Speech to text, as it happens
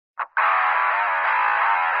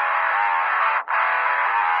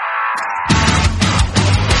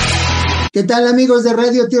¿Qué tal, amigos de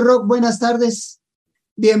Radio T-Rock? Buenas tardes.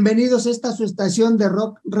 Bienvenidos a esta su estación de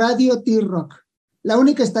rock, Radio T-Rock, la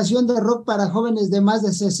única estación de rock para jóvenes de más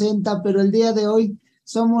de 60, pero el día de hoy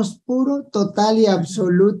somos puro, total y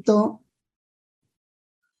absoluto,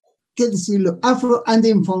 ¿qué decirlo? Afro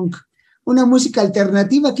Andin Funk, una música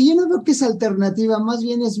alternativa que yo no veo que es alternativa, más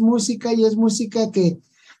bien es música y es música que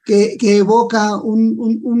evoca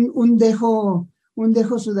un dejo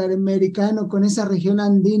sudamericano con esa región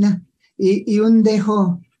andina y un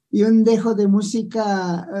dejo de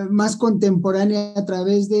música más contemporánea a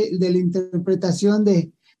través de la interpretación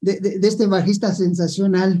de este bajista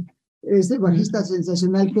sensacional,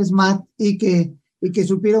 que es Matt y que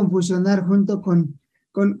supieron fusionar junto con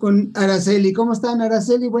Araceli. ¿Cómo están,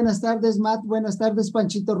 Araceli? Buenas tardes, Matt. Buenas tardes,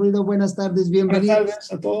 Panchito Ruido. Buenas tardes, bienvenidos. Buenas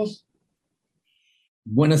tardes a todos.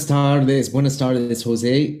 Buenas tardes,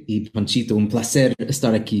 José y Panchito. Un placer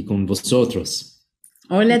estar aquí con vosotros.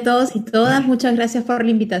 Hola a todos y todas, muchas gracias por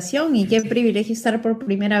la invitación y qué privilegio estar por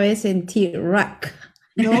primera vez en T-Rock.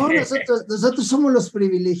 No, nosotros somos los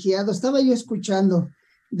privilegiados. Estaba yo escuchando,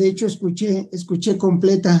 de hecho escuché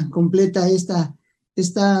completa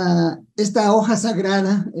esta hoja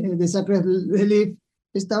sagrada de Sacred Leaf,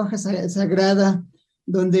 esta hoja sagrada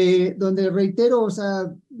donde reitero, o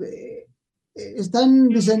sea,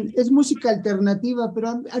 dicen, es música alternativa,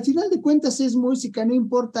 pero al final de cuentas es música, no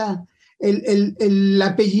importa el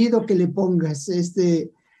apellido que le pongas.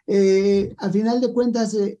 Al final de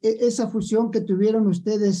cuentas, esa fusión que tuvieron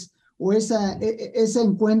ustedes o ese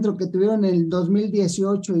encuentro que tuvieron en el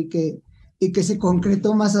 2018 y que se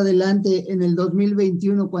concretó más adelante en el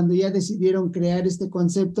 2021 cuando ya decidieron crear este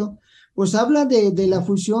concepto, pues habla de la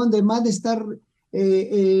fusión, de más de estar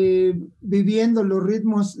viviendo los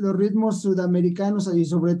ritmos sudamericanos y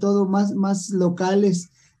sobre todo más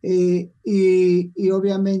locales, y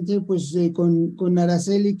obviamente pues con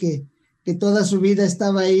Araceli que toda su vida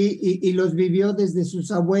estaba ahí y los vivió desde sus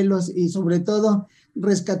abuelos y sobre todo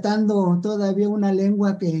rescatando todavía una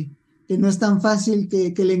lengua que no es tan fácil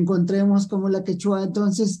que le encontremos como la quechua.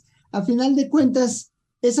 Entonces, a final de cuentas,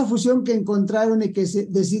 esa fusión que encontraron y que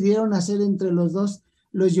decidieron hacer entre los dos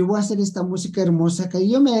los llevó a hacer esta música hermosa, que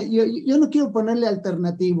yo no quiero ponerle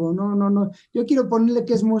alternativo, no, yo quiero ponerle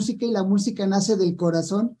que es música y la música nace del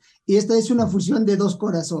corazón y esta es una fusión de dos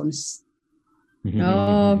corazones.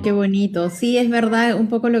 Oh, qué bonito. Sí, es verdad, un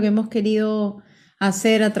poco lo que hemos querido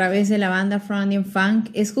hacer a través de la banda Afro Andin Funk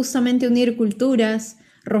es justamente unir culturas,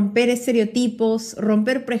 romper estereotipos,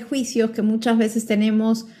 romper prejuicios que muchas veces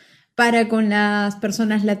tenemos para con las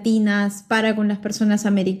personas latinas, para con las personas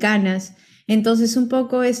americanas. Entonces, un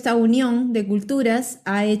poco esta unión de culturas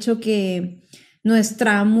ha hecho que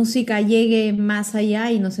nuestra música llegue más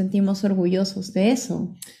allá y nos sentimos orgullosos de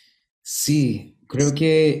eso. Sí, creo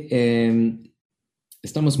que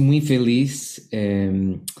estamos muy felices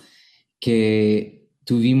que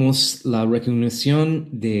tuvimos la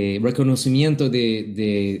reconocimiento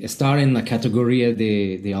de estar en la categoría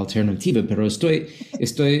de alternativa, pero estoy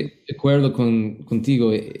de acuerdo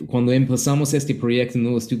contigo. Cuando empezamos este proyecto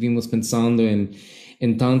no estuvimos pensando en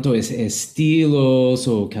tanto estilos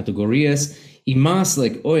o categorías y más,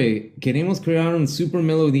 oye, queremos crear una super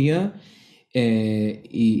melodía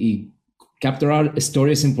y capturar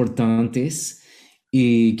historias importantes.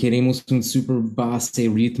 Y queremos un super base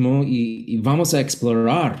ritmo y vamos a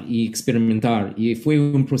explorar y experimentar. Y fue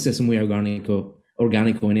un proceso muy orgánico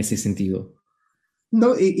en ese sentido.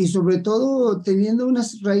 No, y sobre todo teniendo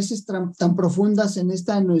unas raíces tan profundas en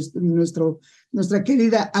nuestra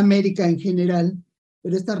querida América en general,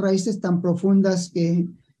 pero estas raíces tan profundas que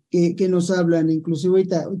nos hablan, inclusive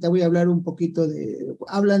ahorita voy a hablar un poquito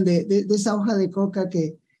hablan de esa hoja de coca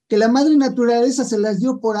que la madre naturaleza se las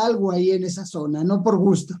dio por algo ahí en esa zona, no por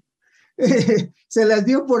gusto. Se las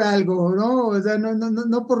dio por algo, ¿no? O sea,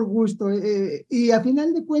 no por gusto. Y a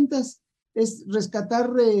final de cuentas es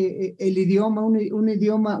rescatar el idioma, un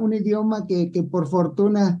idioma que por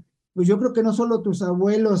fortuna, pues yo creo que no solo tus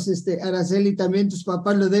abuelos, Araceli, también tus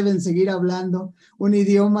papás lo deben seguir hablando, un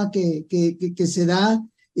idioma que se da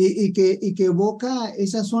y que evoca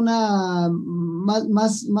esa zona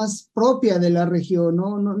más propia de la región,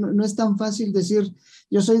 ¿no? No es tan fácil decir,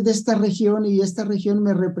 yo soy de esta región y esta región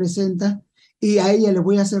me representa y a ella le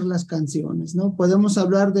voy a hacer las canciones, ¿no? Podemos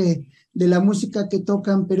hablar de la música que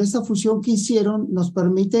tocan, pero esa fusión que hicieron nos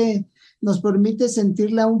permite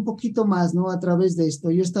sentirla un poquito más, ¿no? A través de esto.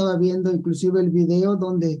 Yo estaba viendo inclusive el video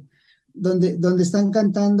donde están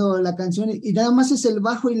cantando la canción y nada más es el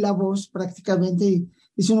bajo y la voz prácticamente y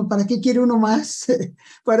dice uno, ¿para qué quiere uno más?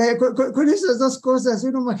 con esas dos cosas,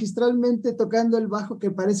 uno magistralmente tocando el bajo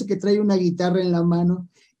que parece que trae una guitarra en la mano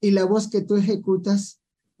y la voz que tú ejecutas,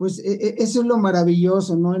 pues eso es lo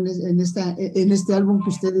maravilloso, ¿no? En este álbum que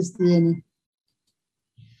ustedes tienen.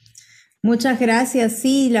 Muchas gracias.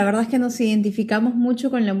 Sí, la verdad es que nos identificamos mucho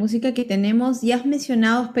con la música que tenemos y has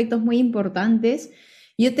mencionado aspectos muy importantes.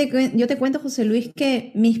 Yo te cuento, José Luis,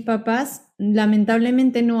 que mis papás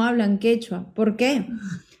lamentablemente no hablan quechua. ¿Por qué?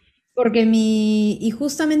 Y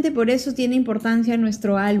justamente por eso tiene importancia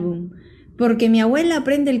nuestro álbum, porque mi abuela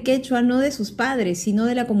aprende el quechua no de sus padres, sino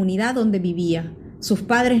de la comunidad donde vivía. Sus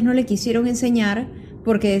padres no le quisieron enseñar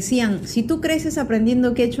porque decían, si tú creces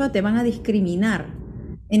aprendiendo quechua te van a discriminar.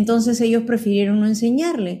 Entonces ellos prefirieron no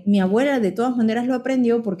enseñarle. Mi abuela de todas maneras lo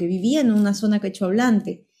aprendió porque vivía en una zona quechua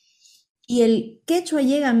hablante. Y el quechua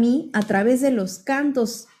llega a mí a través de los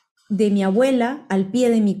cantos de mi abuela al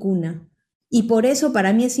pie de mi cuna. Y por eso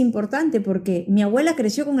para mí es importante, porque mi abuela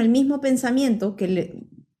creció con el mismo pensamiento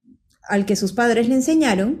al que sus padres le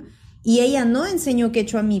enseñaron, y ella no enseñó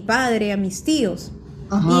quechua a mi padre, a mis tíos.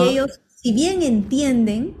 Ajá. Y ellos, si bien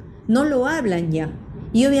entienden, no lo hablan ya.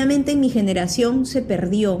 Y obviamente en mi generación se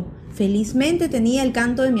perdió. Felizmente tenía el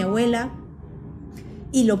canto de mi abuela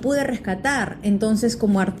y lo pude rescatar. Entonces,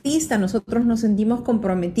 como artista, nosotros nos sentimos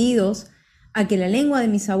comprometidos a que la lengua de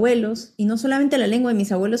mis abuelos, y no solamente la lengua de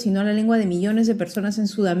mis abuelos, sino la lengua de millones de personas en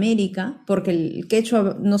Sudamérica, porque el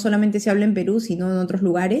quechua no solamente se habla en Perú, sino en otros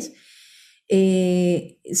lugares,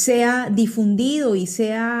 sea difundido y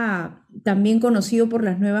sea también conocido por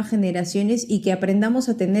las nuevas generaciones, y que aprendamos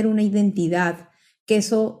a tener una identidad, que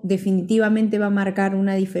eso definitivamente va a marcar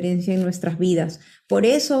una diferencia en nuestras vidas. Por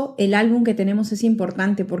eso el álbum que tenemos es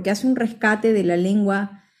importante, porque hace un rescate de la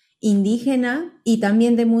lengua indígena y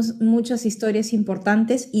también de muchas historias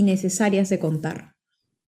importantes y necesarias de contar.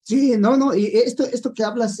 Sí, no, y esto que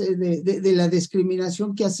hablas de la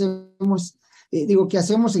discriminación que hacemos, que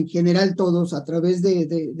hacemos en general todos a través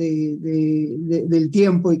del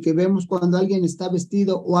tiempo, y que vemos cuando alguien está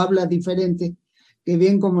vestido o habla diferente, que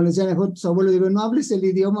bien como les decían a tus abuelos, digo, no hables el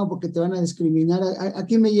idioma porque te van a discriminar.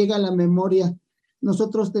 Aquí me llega a la memoria,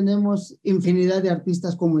 nosotros tenemos infinidad de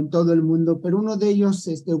artistas como en todo el mundo, pero uno de ellos,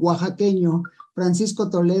 oaxaqueño,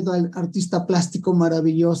 Francisco Toledo, artista plástico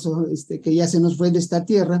maravilloso, que ya se nos fue de esta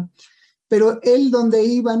tierra, pero él donde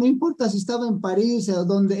iba, no importa si estaba en París o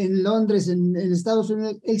en Londres, en Estados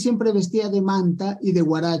Unidos, él siempre vestía de manta y de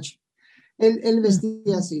huarache. Él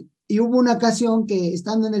vestía así. Y hubo una ocasión que,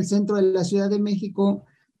 estando en el centro de la Ciudad de México,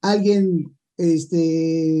 alguien,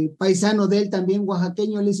 paisano de él, también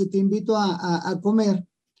oaxaqueño, le dice, te invito a comer.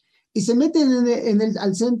 Y se meten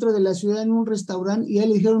al centro de la ciudad en un restaurante, y a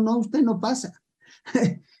él le dijeron, no, usted no pasa.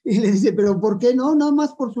 Y le dice, pero ¿por qué no? No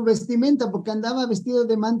más por su vestimenta, porque andaba vestido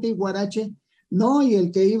de manta y guarache. No, y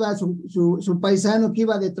el que iba, su paisano que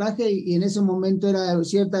iba de traje, y en ese momento era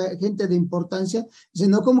cierta gente de importancia, dice,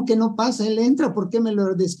 no, como que no pasa, él entra, ¿por qué me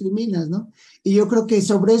lo discriminas, no? Y yo creo que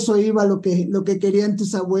sobre eso iba lo que querían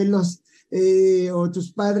tus abuelos o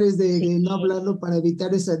tus padres de no hablarlo, para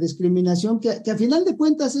evitar esa discriminación, que a final de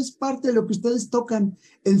cuentas es parte de lo que ustedes tocan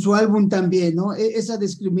en su álbum también, ¿no? Esa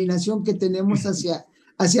discriminación que tenemos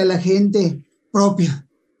hacia la gente propia.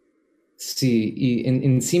 Sí, y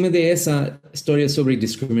encima de esa historia sobre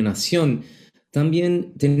discriminación,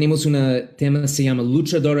 también tenemos un tema que se llama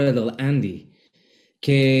Luchadora del Ande,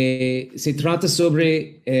 que se trata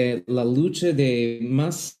sobre la lucha de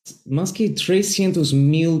más que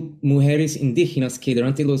 300,000 mujeres indígenas que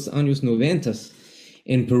durante los años 90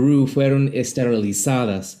 en Perú fueron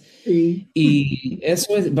esterilizadas. Sí. Y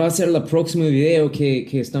eso va a ser el próximo video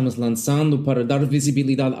que estamos lanzando para dar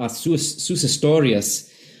visibilidad a sus historias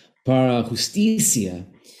para justicia.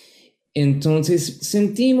 Entonces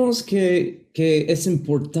sentimos que es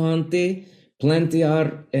importante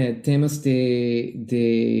plantear temas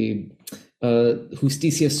de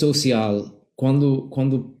justicia social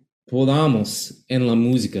cuando podamos en la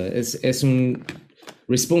música. Es una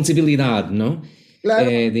responsabilidad, ¿no?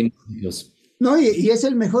 Claro. De músicos. No, y es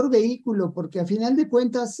el mejor vehículo, porque a final de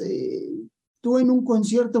cuentas, tú en un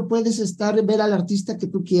concierto puedes ver al artista que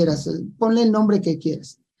tú quieras, ponle el nombre que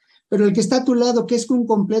quieras, pero el que está a tu lado, que es un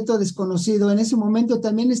completo desconocido, en ese momento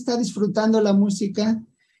también está disfrutando la música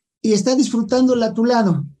y está disfrutándola a tu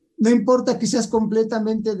lado, no importa que seas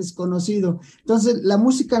completamente desconocido. Entonces, la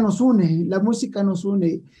música nos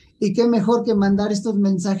une, y qué mejor que mandar estos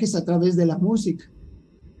mensajes a través de la música.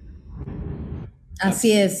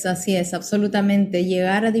 Así es, absolutamente.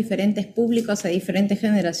 Llegar a diferentes públicos, a diferentes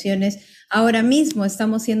generaciones. Ahora mismo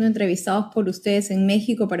estamos siendo entrevistados por ustedes en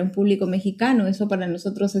México para un público mexicano. Eso para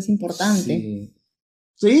nosotros es importante.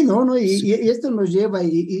 Sí, y esto nos lleva,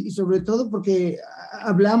 y sobre todo porque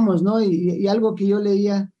hablamos, ¿no? Y algo que yo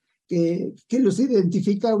leía que los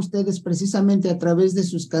identifica a ustedes precisamente a través de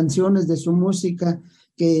sus canciones, de su música,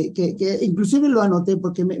 que inclusive lo anoté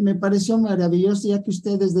porque me pareció maravilloso, ya que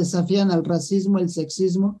ustedes desafían al racismo, el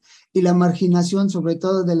sexismo y la marginación, sobre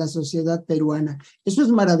todo de la sociedad peruana. Eso es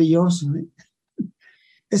maravilloso, ¿eh?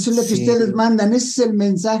 Eso es lo que Sí. ustedes mandan, ese es el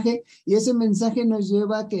mensaje, y ese mensaje nos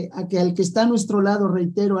lleva a que al que está a nuestro lado,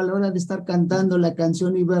 reitero, a la hora de estar cantando la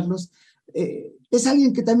canción y verlos, es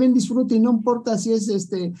alguien que también disfruta y no importa si es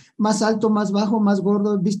más alto, más bajo, más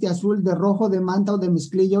gordo, viste azul, de rojo, de manta o de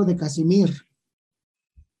mezclilla o de casimir.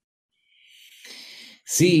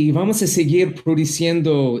 Sí, vamos a seguir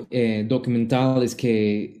produciendo documentales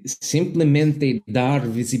que simplemente dar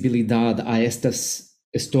visibilidad a estas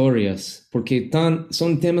historias, porque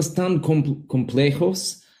son temas tan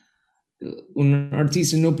complejos, un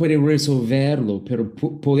artista no puede resolverlo, pero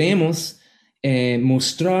podemos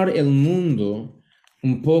mostrar el mundo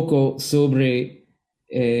un poco sobre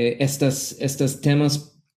estas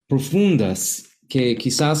temas profundas que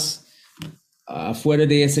quizás afuera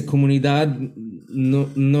de esa comunidad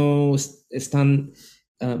no están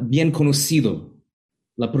bien conocido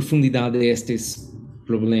la profundidad de estos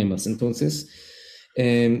problemas. Entonces,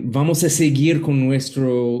 vamos a seguir con nuestra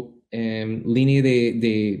línea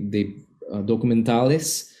de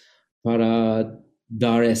documentales para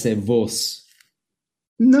dar esa voz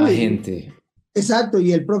a gente. Exacto,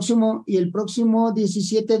 y el próximo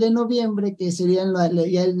 17 de noviembre, que sería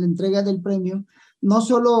ya la entrega del premio, no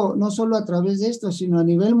solo a través de esto, sino a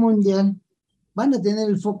nivel mundial, van a tener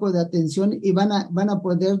el foco de atención y van a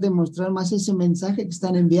poder demostrar más ese mensaje que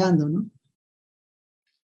están enviando, ¿no?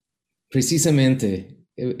 Precisamente,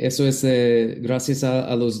 eso es gracias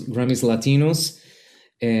a los Grammys latinos,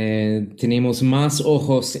 tenemos más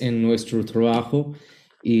ojos en nuestro trabajo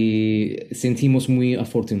y sentimos muy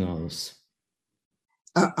afortunados.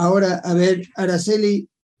 Ahora, a ver, Araceli,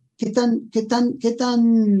 ¿qué tan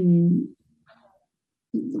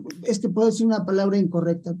es que puedo decir una palabra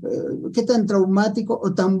incorrecta, qué tan traumático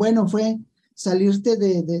o tan bueno fue salirte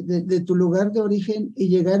de tu lugar de origen y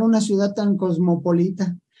llegar a una ciudad tan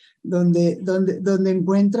cosmopolita, donde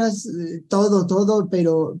encuentras todo,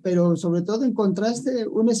 pero sobre todo encontraste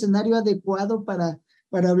un escenario adecuado para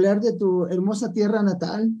hablar de tu hermosa tierra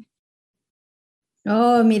natal?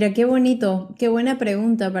 Oh, mira, qué bonito, qué buena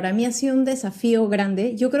pregunta. Para mí ha sido un desafío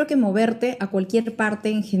grande. Yo creo que moverte a cualquier parte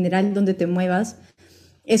en general donde te muevas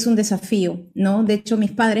es un desafío, ¿no? De hecho,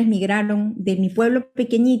 mis padres migraron de mi pueblo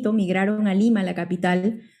pequeñito, migraron a Lima, la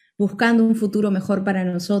capital, buscando un futuro mejor para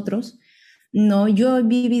nosotros. No, yo he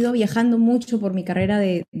vivido viajando mucho por mi carrera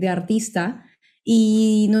de artista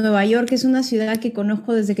y Nueva York es una ciudad que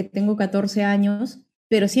conozco desde que tengo 14 años,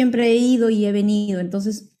 pero siempre he ido y he venido,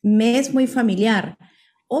 entonces me es muy familiar.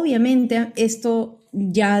 Obviamente esto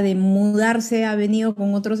ya de mudarse ha venido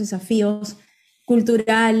con otros desafíos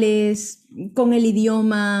culturales, con el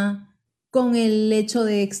idioma, con el hecho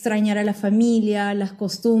de extrañar a la familia, las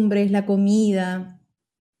costumbres, la comida,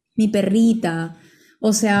 mi perrita.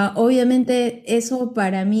 O sea, obviamente eso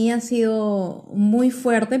para mí ha sido muy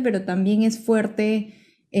fuerte, pero también es fuerte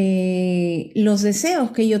los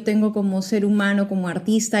deseos que yo tengo como ser humano, como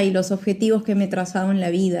artista y los objetivos que me he trazado en la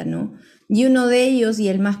vida, ¿no? Y uno de ellos, y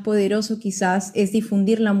el más poderoso quizás, es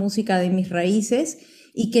difundir la música de mis raíces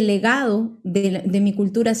y que el legado de mi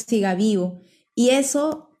cultura siga vivo. Y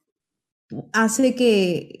eso hace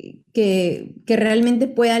que realmente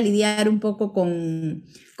pueda lidiar un poco con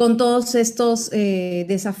todos estos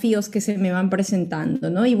desafíos que se me van presentando,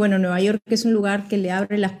 ¿no? Y bueno, Nueva York es un lugar que le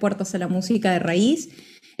abre las puertas a la música de raíz.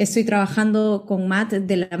 Estoy trabajando con Matt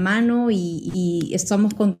de la mano y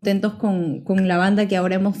estamos contentos con la banda que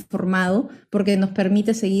ahora hemos formado porque nos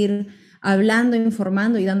permite seguir hablando,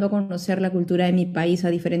 informando y dando a conocer la cultura de mi país a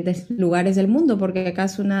diferentes lugares del mundo, porque acá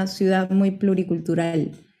es una ciudad muy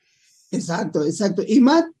pluricultural. Exacto. Y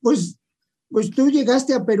Matt, pues tú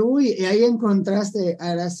llegaste a Perú y ahí encontraste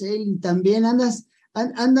a Araceli, también andas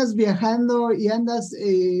viajando y andas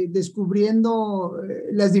descubriendo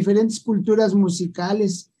las diferentes culturas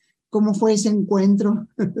musicales. ¿Cómo fue ese encuentro?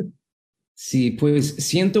 Sí, pues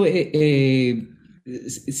siempre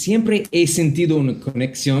he sentido una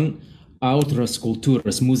conexión a otras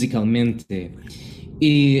culturas musicalmente.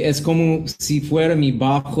 Y es como si fuera mi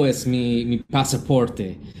bajo, es mi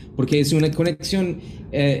pasaporte, porque es una conexión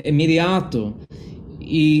inmediata.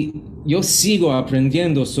 Y yo sigo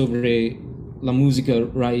aprendiendo sobre la música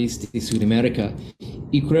raíz de Sudamérica.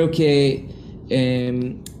 Y creo que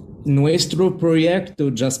nuestro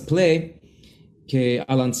proyecto Just Play, que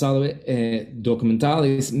ha lanzado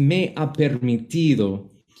documentales, me ha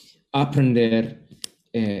permitido aprender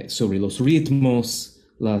sobre los ritmos,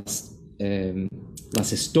 las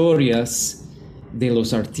historias de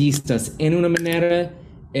los artistas en una manera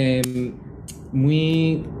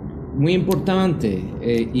muy, muy importante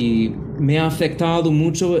y me ha afectado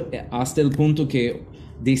mucho hasta el punto que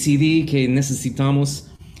decidí que necesitamos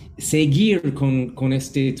seguir con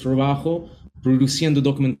este trabajo, produciendo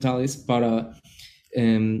documentales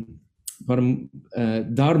em, para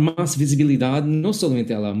dar más visibilidad no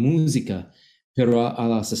solamente a la música, pero a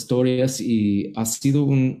las historias, y ha sido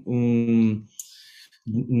un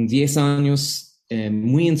 10 años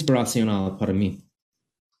muy inspiracional para mí.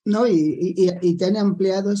 ¿No? Y te han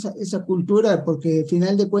ampliado esa cultura, porque al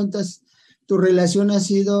final de cuentas tu relación ha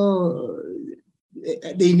sido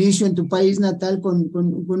de inicio en tu país natal con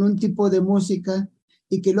un tipo de música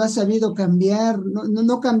y que lo has sabido cambiar,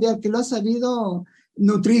 no cambiar, que lo has sabido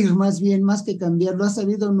nutrir más bien, más que cambiar, lo has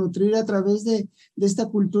sabido nutrir a través de esta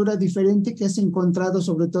cultura diferente que has encontrado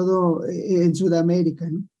sobre todo en Sudamérica,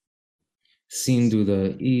 ¿no? Sin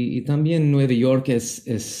duda. Y también Nueva York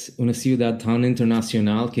es una ciudad tan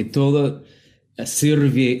internacional que todo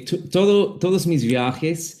sirve, todos mis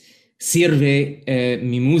viajes sirve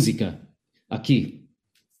mi música aquí.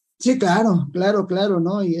 Sí, claro,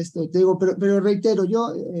 ¿no? Y esto te digo, pero reitero,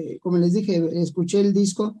 yo, como les dije, escuché el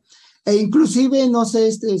disco, e inclusive, no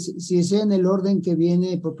sé si sea en el orden que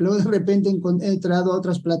viene, porque luego de repente he entrado a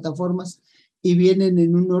otras plataformas y vienen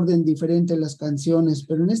en un orden diferente las canciones,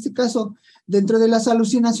 pero en este caso, dentro de las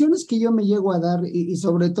alucinaciones que yo me llego a dar, y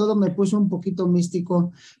sobre todo me puse un poquito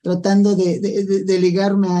místico, tratando de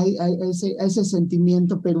ligarme a ese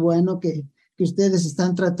sentimiento peruano que ustedes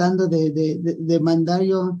están tratando de mandar.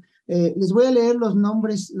 Yo les voy a leer los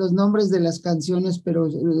nombres de las canciones, pero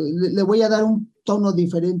le voy a dar un tono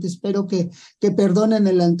diferente. Espero que perdonen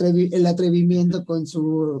el atrevimiento con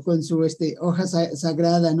su hoja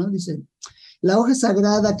sagrada, ¿no? Dice: la hoja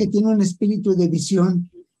sagrada que tiene un espíritu de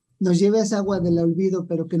visión nos lleva a esa agua del olvido,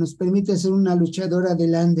 pero que nos permite ser una luchadora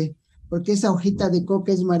del ande, porque esa hojita de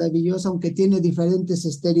coca es maravillosa, aunque tiene diferentes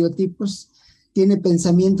estereotipos, tiene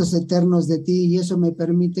pensamientos eternos de ti, y eso me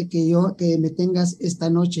permite que me tengas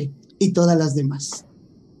esta noche y todas las demás.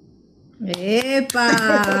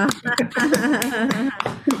 ¡Epa!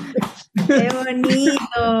 ¡Qué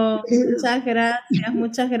bonito!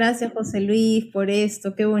 Muchas gracias, José Luis, por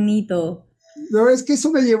esto, qué bonito. No, es que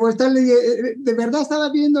eso me llevó a estar, de verdad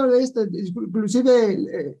estaba viendo esto,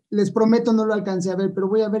 inclusive les prometo no lo alcancé a ver, pero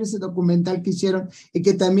voy a ver ese documental que hicieron y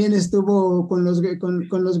que también estuvo con los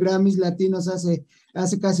Grammys latinos hace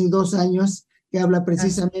casi 2 años, que habla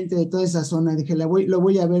precisamente de toda esa zona. Dije, lo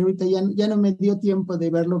voy a ver, ahorita ya no me dio tiempo de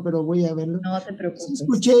verlo, pero voy a verlo. No te preocupes.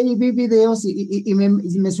 Escuché y vi videos y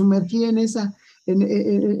me sumergí en esa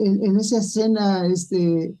escena,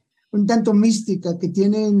 un tanto mística que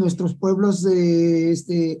tienen nuestros pueblos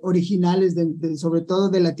originales, sobre todo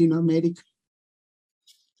de Latinoamérica.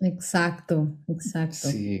 Exacto.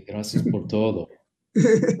 Sí, gracias por todo.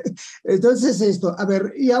 Entonces a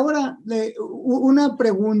ver, y ahora una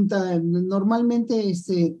pregunta. Normalmente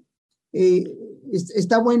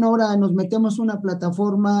está bueno, ahora nos metemos a una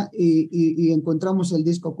plataforma y encontramos el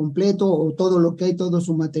disco completo o todo lo que hay, todo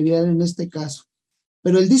su material en este caso,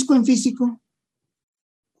 pero el disco en físico.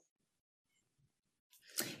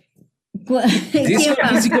 Disco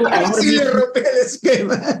físico, sí le rompe el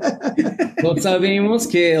esquema. No sabemos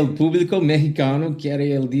que el público mexicano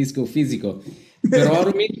quiere el disco físico, pero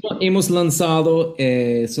ahora mismo hemos lanzado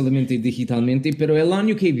solamente digitalmente, pero el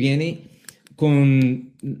año que viene,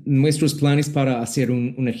 con nuestros planes para hacer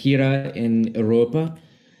una gira en Europa.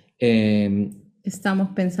 Estamos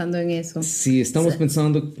pensando en eso. Sí, estamos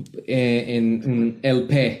pensando en un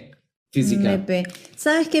LP. Física.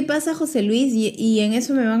 ¿Sabes qué pasa, José Luis? Y en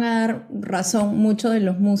eso me van a dar razón muchos de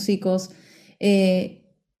los músicos.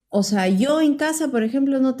 O sea, yo en casa, por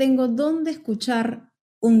ejemplo, no tengo dónde escuchar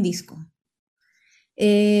un disco.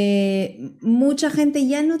 Mucha gente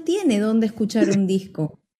ya no tiene dónde escuchar un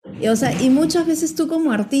disco. O sea, y muchas veces tú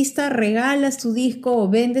como artista regalas tu disco o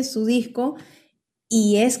vendes tu disco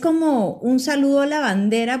y es como un saludo a la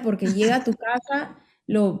bandera, porque llega a tu casa,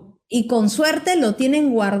 y con suerte lo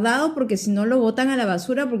tienen guardado, porque si no lo botan a la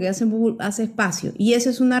basura porque hace espacio. Y eso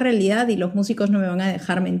es una realidad y los músicos no me van a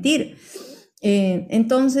dejar mentir.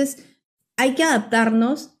 Entonces, hay que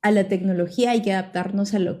adaptarnos a la tecnología, hay que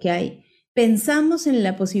adaptarnos a lo que hay. Pensamos en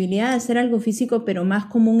la posibilidad de hacer algo físico, pero más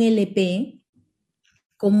como un LP,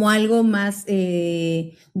 como algo más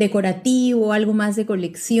decorativo, algo más de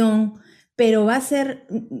colección, pero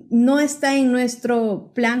no está en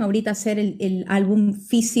nuestro plan ahorita hacer el álbum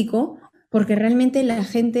físico, porque realmente la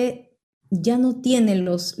gente ya no tiene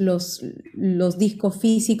los discos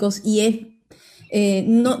físicos y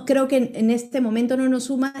no, creo que en este momento no nos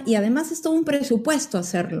suma, y además es todo un presupuesto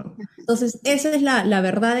hacerlo. Entonces, esa es la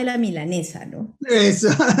verdad de la milanesa, ¿no? Eso.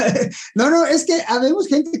 No, es que habemos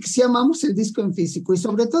gente que sí amamos el disco en físico y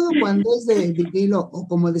sobre todo cuando es de vinilo o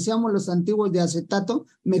como decíamos los antiguos de acetato,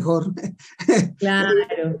 mejor. Claro,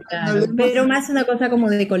 claro. Pero más una cosa como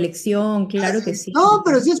de colección, claro que sí. No,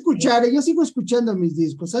 pero sí escuchar, yo sigo escuchando mis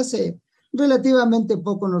discos. Hace relativamente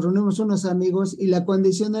poco nos reunimos unos amigos y la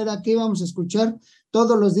condición era que íbamos a escuchar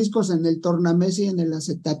todos los discos en el tornamés y en el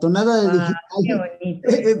acetato, nada de digital. Qué bonito.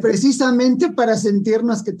 Precisamente para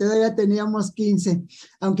sentirnos que todavía teníamos 15,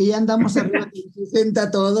 aunque ya andamos arriba de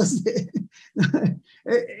 60 todos.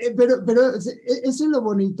 Pero eso es lo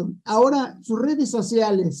bonito. Ahora, sus redes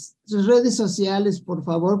sociales, por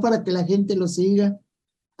favor, para que la gente lo siga,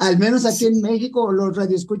 al menos aquí en México, los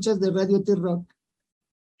radioescuchas de Radio T-Rock.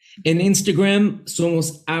 En Instagram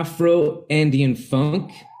somos Afro Andean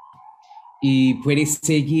Funk y puedes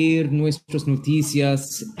seguir nuestras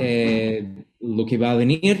noticias, lo que va a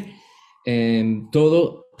venir,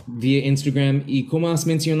 todo vía Instagram. Y como has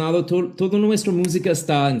mencionado, toda nuestra música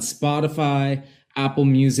está en Spotify, Apple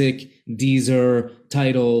Music, Deezer,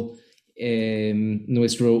 Tidal,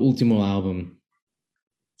 nuestro último álbum.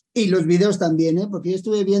 Y los videos también, porque yo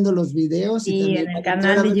estuve viendo los videos. Sí, y también en el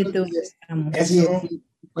canal de YouTube. Así es,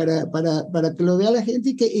 para que lo vea la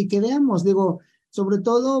gente y que veamos, digo, sobre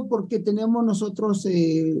todo porque tenemos nosotros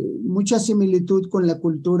mucha similitud con la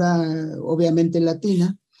cultura, obviamente,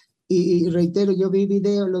 latina. Y reitero, yo vi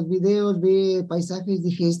los videos, vi paisajes,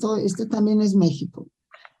 dije, esto también es México.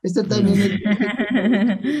 Esto también es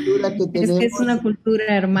la cultura que tenemos. Es que es una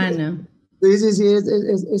cultura hermana. Sí,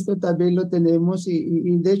 esto también lo tenemos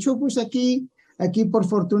y de hecho, pues aquí por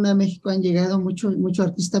fortuna a México han llegado mucho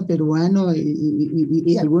artista peruano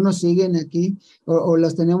y algunos siguen aquí o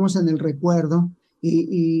los tenemos en el recuerdo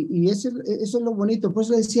y eso es lo bonito. Pues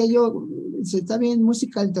decía yo, está bien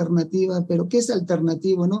música alternativa, pero ¿qué es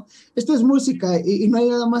alternativo, no? Esto es música y no hay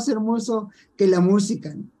nada más hermoso que la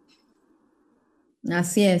música, ¿no?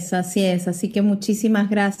 Así es, así es. Así que muchísimas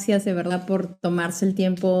gracias de verdad por tomarse el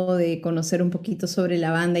tiempo de conocer un poquito sobre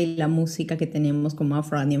la banda y la música que tenemos como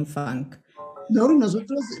Afro Andean Funk. No,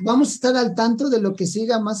 nosotros vamos a estar al tanto de lo que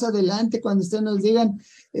siga más adelante cuando ustedes nos digan,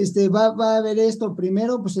 va a haber esto.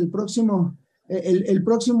 Primero, pues el próximo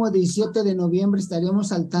 17 de noviembre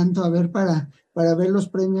estaremos al tanto a ver para ver los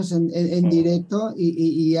premios en directo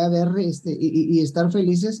y a ver y estar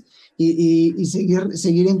felices y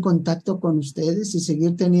seguir en contacto con ustedes y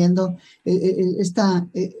seguir teniendo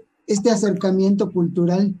este acercamiento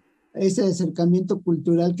cultural, ese acercamiento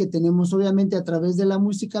cultural que tenemos obviamente a través de la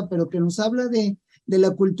música, pero que nos habla de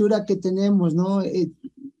la cultura que tenemos, ¿no?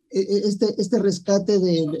 Este rescate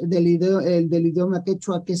del idioma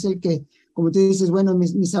quechua, que es el que, como tú dices, bueno,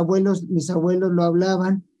 mis abuelos lo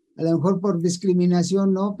hablaban, a lo mejor por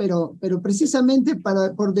discriminación, ¿no? Pero precisamente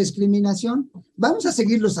por discriminación, vamos a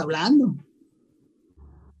seguirlos hablando.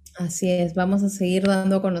 Así es, vamos a seguir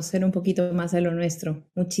dando a conocer un poquito más de lo nuestro.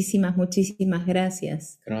 Muchísimas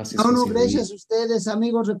gracias. Gracias. No, gracias a ustedes,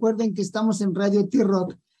 amigos. Recuerden que estamos en Radio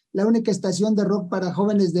T-Rock, la única estación de rock para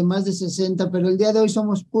jóvenes de más de 60, pero el día de hoy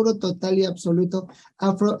somos puro, total y absoluto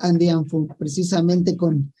Afro Andean Funk, precisamente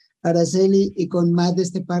con Araceli y con Matt,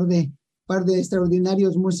 este par de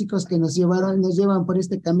extraordinarios músicos que nos llevan por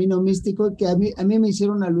este camino místico que a mí me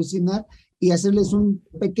hicieron alucinar y hacerles un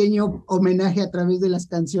pequeño homenaje a través de las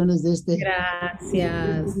canciones de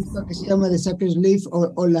Gracias. que se llama The Sacred Leaf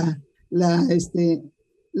o la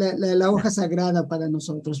hoja sagrada para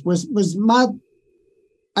nosotros. Pues Matt,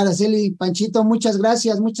 Araceli, Panchito, muchas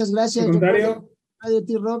gracias. Radio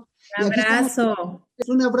T-Rock. Un abrazo.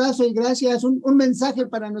 Un abrazo y gracias. Un mensaje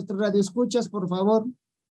para nuestros radioescuchas, por favor.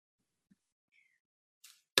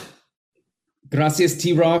 Gracias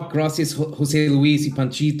T-Rock, gracias José Luis y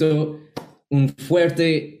Panchito. Un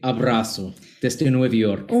fuerte abrazo desde Nueva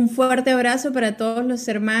York. Un fuerte abrazo para todos los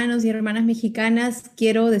hermanos y hermanas mexicanas.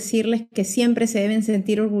 Quiero decirles que siempre se deben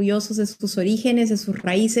sentir orgullosos de sus orígenes, de sus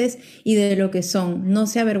raíces y de lo que son. No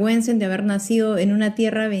se avergüencen de haber nacido en una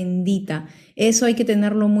tierra bendita. Eso hay que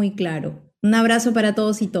tenerlo muy claro. Un abrazo para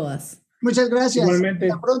todos y todas. Muchas gracias. Igualmente.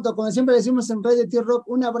 Hasta pronto. Como siempre decimos en Radio T-Rock,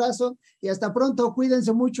 un abrazo y hasta pronto.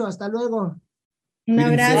 Cuídense mucho. Hasta luego. Un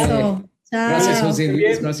abrazo. Chao. Gracias, José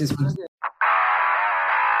Luis. Gracias.